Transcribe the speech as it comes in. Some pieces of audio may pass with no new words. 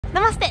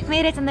नमस्ते,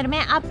 मेरे चैनल में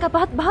आपका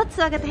बहुत बहुत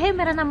स्वागत है।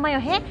 मेरा नाम मयो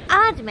है।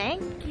 आज मैं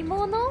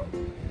किमोनो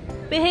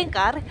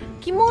पहनकर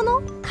किमोनो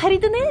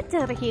खरीदने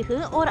जा रही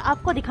हूँ और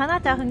आपको दिखाना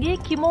चाहूंगी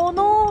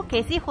किमोनो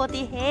कैसी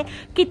होती है,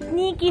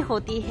 कितनी की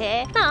होती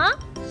है। ना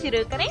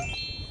शुरू करें।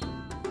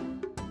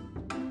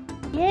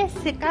 ये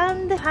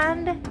सेकंड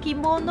हैंड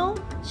किमोनो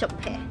शॉप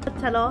है, तो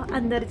चलो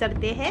अंदर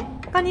चलते हैं।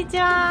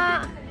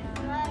 konnichiwa।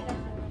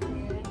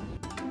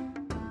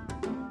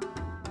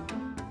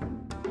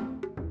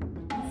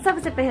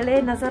 सबसे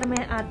पहले नजर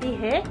में आती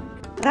है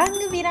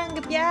रंग बिरंग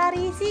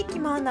प्यारी सी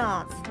किमोनो।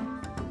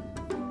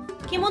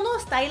 किमोनो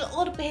स्टाइल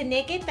और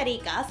पहनने के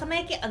तरीका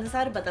समय के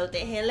अनुसार बदलते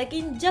हैं,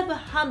 लेकिन जब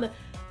हम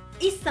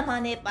इस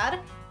जमाने पर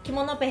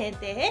किमोनो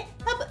पहनते हैं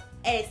तब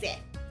ऐसे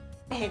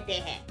पहनते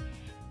हैं।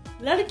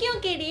 लड़कियों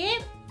के लिए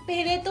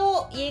पहले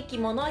तो ये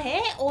किमोनो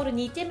है और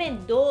नीचे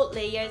में 2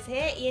 लेयर्स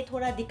है, ये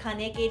थोड़ा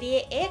दिखाने के लिए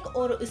एक,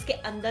 और उसके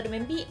अंदर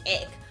में भी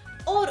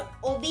एक, और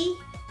ओबी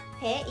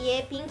है, ये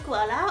पिंक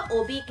वाला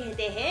ओबी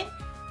कहते हैं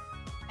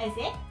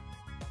ऐसे।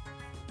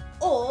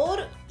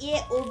 और ये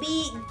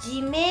ओबी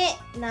जिमे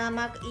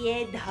नामक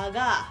ये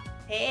धागा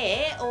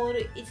है और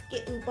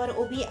इसके ऊपर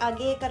ओबी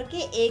आगे करके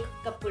एक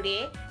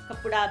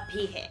कपड़ा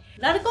भी है।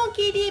 लड़कों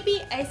के लिए भी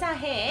ऐसा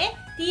है,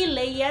 3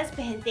 लेयर्स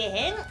पहनते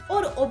हैं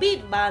और ओबी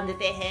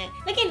बांधते हैं।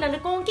 लेकिन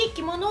लड़कों की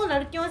किमोनो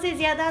लड़कियों से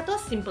ज्यादा तो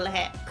सिंपल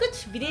है।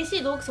 कुछ विदेशी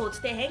लोग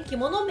सोचते हैं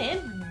किमोनो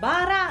में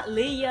 12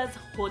 लेयर्स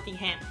होती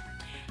हैं।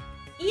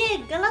 ये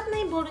गलत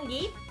नहीं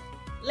बोलूंगी,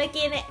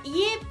 लेकिन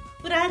ये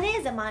पुराने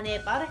जमाने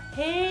पर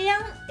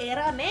हेयंग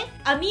एरा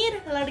में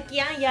अमीर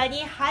लड़कियां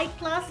यानी हाई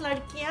क्लास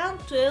लड़कियां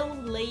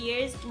 12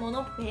 लेयर्स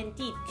किमोनो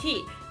पहनती थी,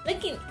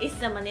 लेकिन इस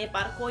जमाने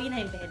पर कोई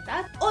नहीं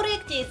पहनता। और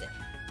एक चीज,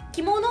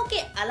 किमोनो के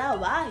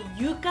अलावा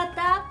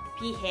युकाता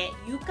भी है।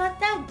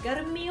 युकाता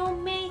गर्मियों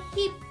में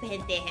ही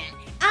पहनते हैं।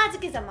 आज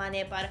के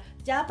जमाने पर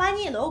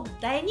जापानी लोग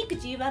दैनिक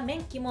जीवन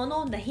में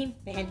किमोनो नहीं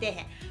पहनते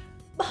हैं।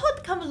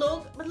 बहुत कम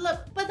लोग,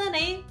 मतलब पता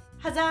नहीं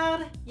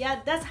 1000 या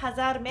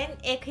 10,000 में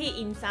एक ही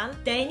इंसान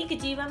दैनिक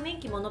जीवन में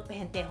किमोनो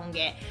पहनते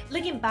होंगे,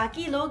 लेकिन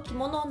बाकी लोग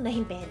किमोनो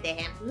नहीं पहनते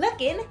हैं।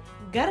 लेकिन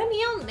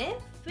गर्मियों में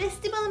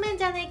फेस्टिवल में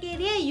जाने के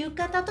लिए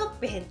युकाता तो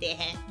पहनते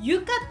हैं।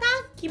 युकाता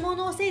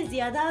किमोनो से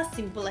ज्यादा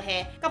सिंपल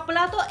है,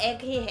 कपड़ा तो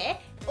एक ही है,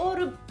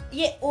 और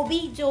ये ओबी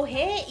जो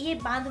है ये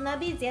बांधना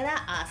भी ज्यादा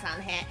आसान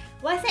है।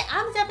 वैसे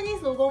आम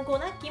जापानीज लोगों को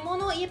ना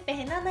किमोनो ये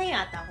पहनना नहीं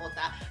आता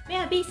होता। मैं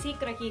अभी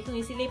सीख रही हूँ,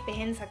 इसीलिए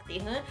पहन सकती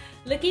हूँ,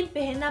 लेकिन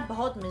पहनना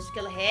बहुत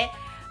मुश्किल है।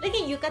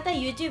 लेकिन युकाता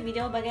यूट्यूब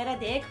वीडियो वगैरह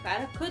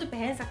देखकर खुद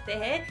पहन सकते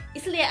हैं।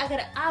 इसलिए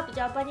अगर आप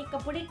जापानी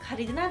कपड़े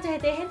खरीदना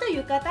चाहते हैं तो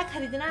युकाता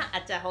खरीदना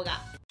अच्छा होगा।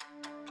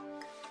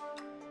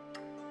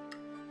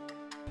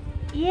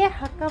 ये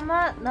हकामा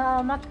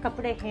नामक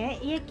कपड़े हैं,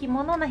 ये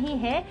किमोनो नहीं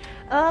है।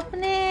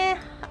 अपने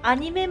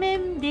अनिमे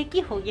में देखी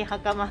होगी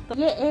हकामा। तो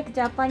ये एक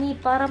जापानी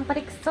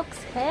पारंपरिक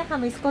सॉक्स है,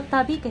 हम इसको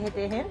ताबी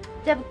कहते हैं।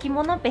 जब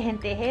किमोनो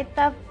पहनते हैं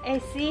तब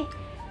ऐसी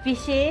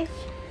विशेष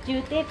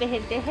जूते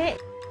पहनते हैं,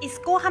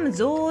 इसको हम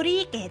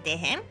जोरी कहते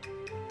हैं।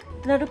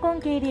 लड़कों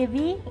के लिए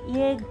भी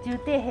ये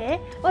जूते हैं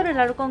और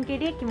लड़कों के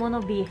लिए किमोनो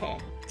भी है।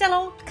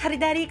 चलो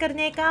खरीदारी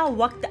करने का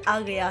वक्त आ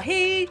गया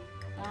है।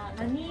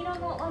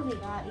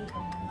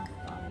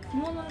 着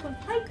物のこの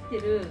入って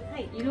る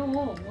色を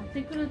持っ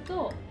てくる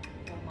と、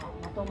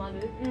まとまるっ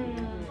ていうふうに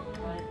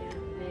言われてる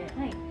ので、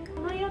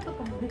この色と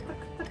かもめちゃ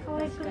くちゃ可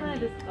愛くない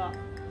ですか？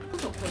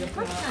そうこれ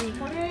確かに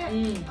これ、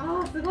あ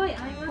ーすごい合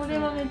いますね。これ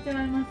はめっちゃ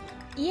合いま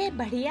す。 ये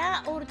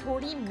बढ़िया और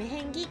थोड़ी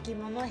महंगी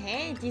किमोनो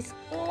है,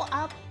 जिसको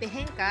आप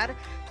पहनकर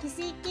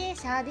किसी के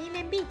शादी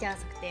में भी जा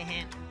सकते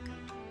हैं।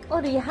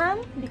 और यहाँ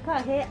लिखा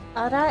है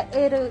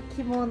अराएरु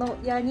किमोनो,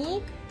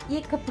 यानी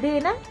ये कपड़े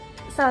ना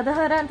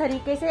साधारण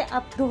तरीके से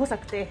आप धो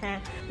सकते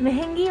हैं।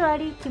 महंगी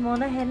वाली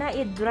किमोनो है ना,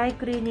 ये ड्राई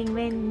क्लीनिंग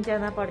में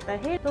जाना पड़ता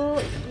है। तो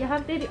यहाँ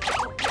पे 可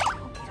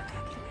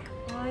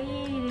愛い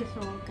でし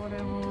ょこ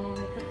れもめ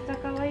ちゃくちゃ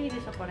可愛いで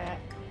しょこれ。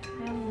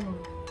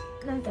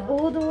なんか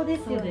王道で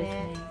すよね。そうです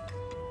ね。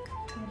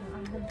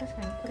でも確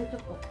かにこれちょ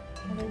っと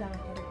お値段が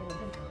取れ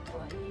て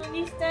る。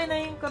何したいな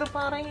いんからパ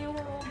ーラインを。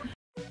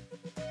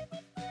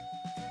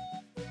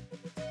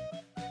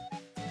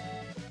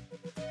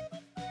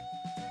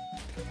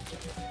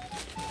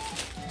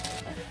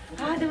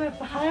あ、でもやっ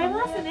ぱ映え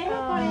ますね、こ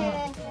れ。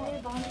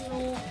万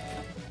能。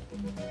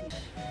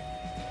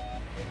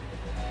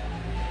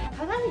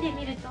鏡で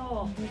見ると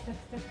めちゃく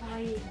ちゃ可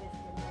愛いんですけど、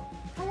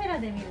カメラ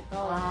で見ると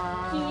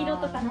黄色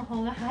とかの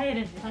方が映え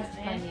るんですよね。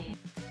確かに。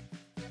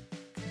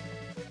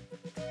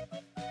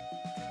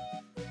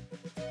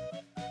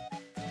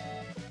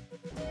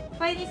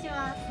これにし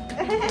ます。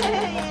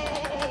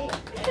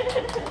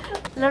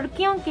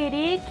लड़कियों के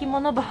लिए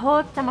किमोनो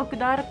बहुत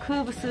चमकदार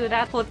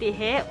खूबसूरत होती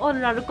है और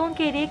लड़कों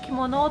के लिए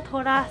किमोनो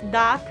थोड़ा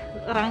डार्क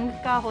रंग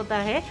का होता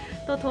है।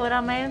 तो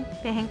थोड़ा मैं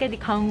पहन के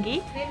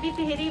दिखाऊंगी। मैं भी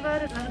पहली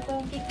बार लड़कों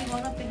की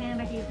किमोनो पहन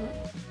रही हूँ।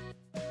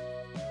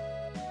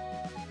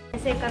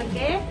 ऐसे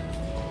करके,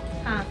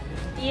 हाँ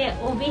ये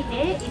ओबी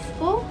है,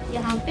 इसको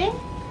यहाँ पे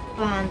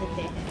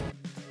बांधते हैं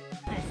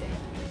ऐसे।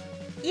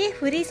 ये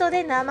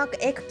फुरीसोदे नामक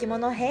एक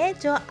किमोनो है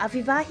जो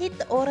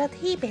अविवाहित औरत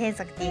ही पहन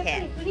सकती है।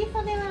 振り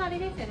袖はあれ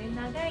ですよね、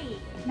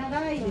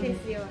長いで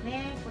すよ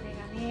ね、これ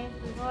がね、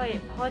すごい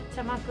बहुत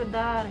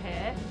चमकदार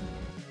है।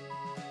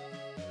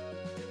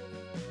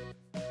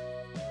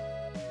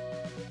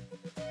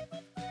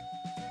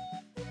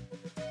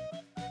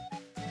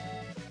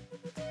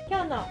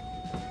 今日の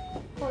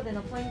コーデ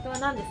のポイントは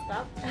何です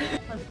か？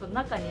まずこの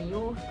中に洋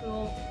服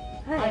を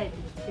あえて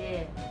着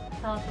て、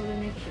タートル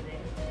ネック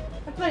で。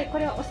やっぱりこ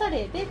れはおしゃ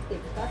れでってい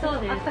うか、そ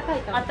うです。あったか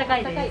いから。あったか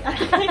いで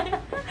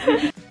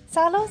す。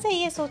 सालों से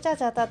ये सोचा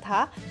जाता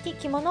था कि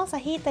किमोनो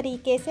सही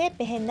तरीके से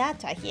पहनना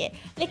चाहिए,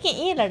 लेकिन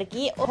ये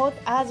लड़की और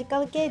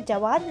आजकल के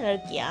जवान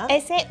लड़कियां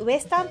ऐसे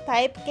वेस्टर्न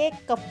टाइप के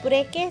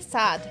कपड़े के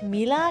साथ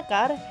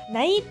मिलाकर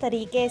नई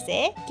तरीके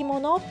से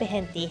किमोनो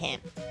पहनती हैं।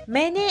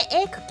 मैंने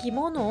एक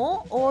किमोनो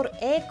और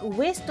एक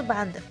वेस्ट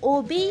बैंड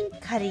ओबी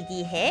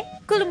खरीदी है।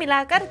 कुल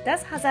मिलाकर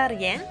 10,000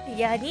 येन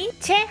यानी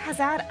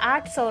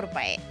 6,800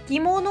 रुपए।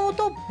 किमोनो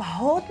तो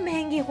बहुत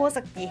महंगी हो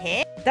सकती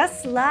है,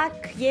 10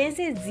 लाख येन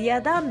से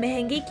ज्यादा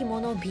महंगी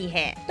किमोनो भी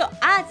है। तो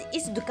आज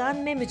इस दुकान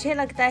में मुझे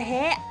लगता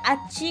है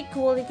अच्छी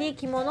क्वालिटी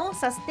किमोनो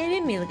सस्ते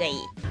में मिल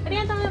गई।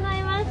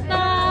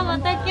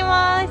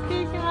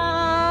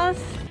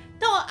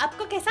 तो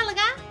आपको कैसा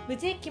लगा?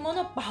 मुझे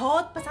किमोनो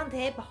बहुत पसंद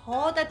है,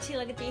 बहुत अच्छी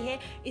लगती है,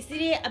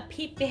 इसलिए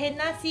अभी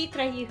पहनना सीख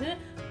रही हूँ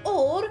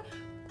और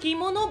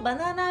किमोनो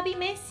बनाना भी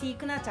मैं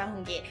सीखना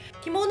चाहूंगी।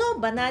 किमोनो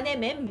बनाने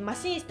में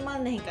मशीन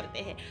इस्तेमाल नहीं करते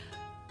हैं,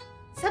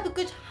 सब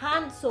कुछ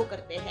हाथ से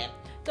करते हैं,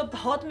 तो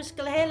बहुत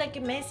मुश्किल है,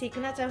 लेकिन मैं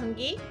सीखना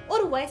चाहूंगी।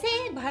 और वैसे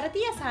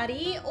भारतीय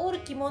साड़ी और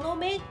किमोनो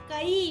में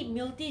कई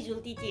मिलती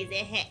जुलती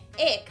चीजें हैं।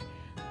 एक,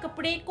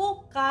 कपड़े को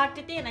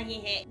काटते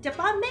नहीं है।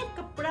 जापान में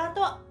कपड़ा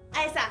तो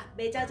ऐसा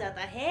बेचा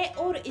जाता है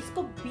और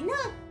इसको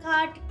बिना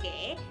काट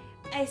के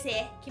ऐसे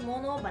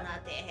किमोनो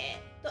बनाते हैं।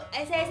 तो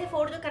ऐसे ऐसे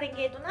फोल्ड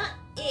करेंगे तो ना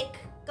एक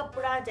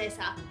कपड़ा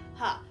जैसा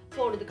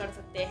फोल्ड कर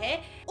सकते हैं।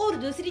 और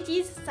दूसरी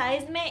चीज,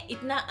 साइज में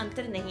इतना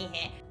अंतर नहीं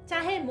है,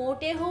 चाहे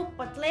मोटे हो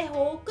पतले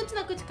हो, कुछ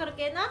ना कुछ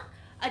करके ना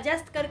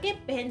एडजस्ट करके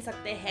पहन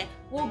सकते हैं,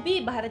 वो भी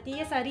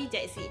भारतीय साड़ी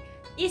जैसी।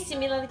 इस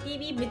सिमिलरिटी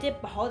भी मुझे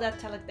बहुत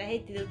अच्छा लगता है,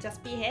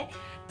 दिलचस्पी है।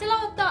 चलो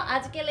तो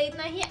आज के लिए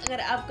इतना ही। अगर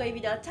आपको ये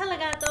वीडियो अच्छा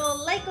लगा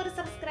तो लाइक और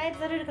सब्सक्राइब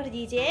जरूर कर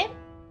दीजिए।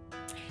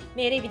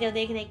 मेरे वीडियो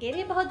देखने के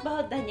लिए बहुत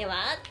बहुत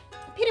धन्यवाद।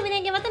 फिर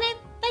मिलेंगे, बाय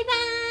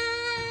बाय।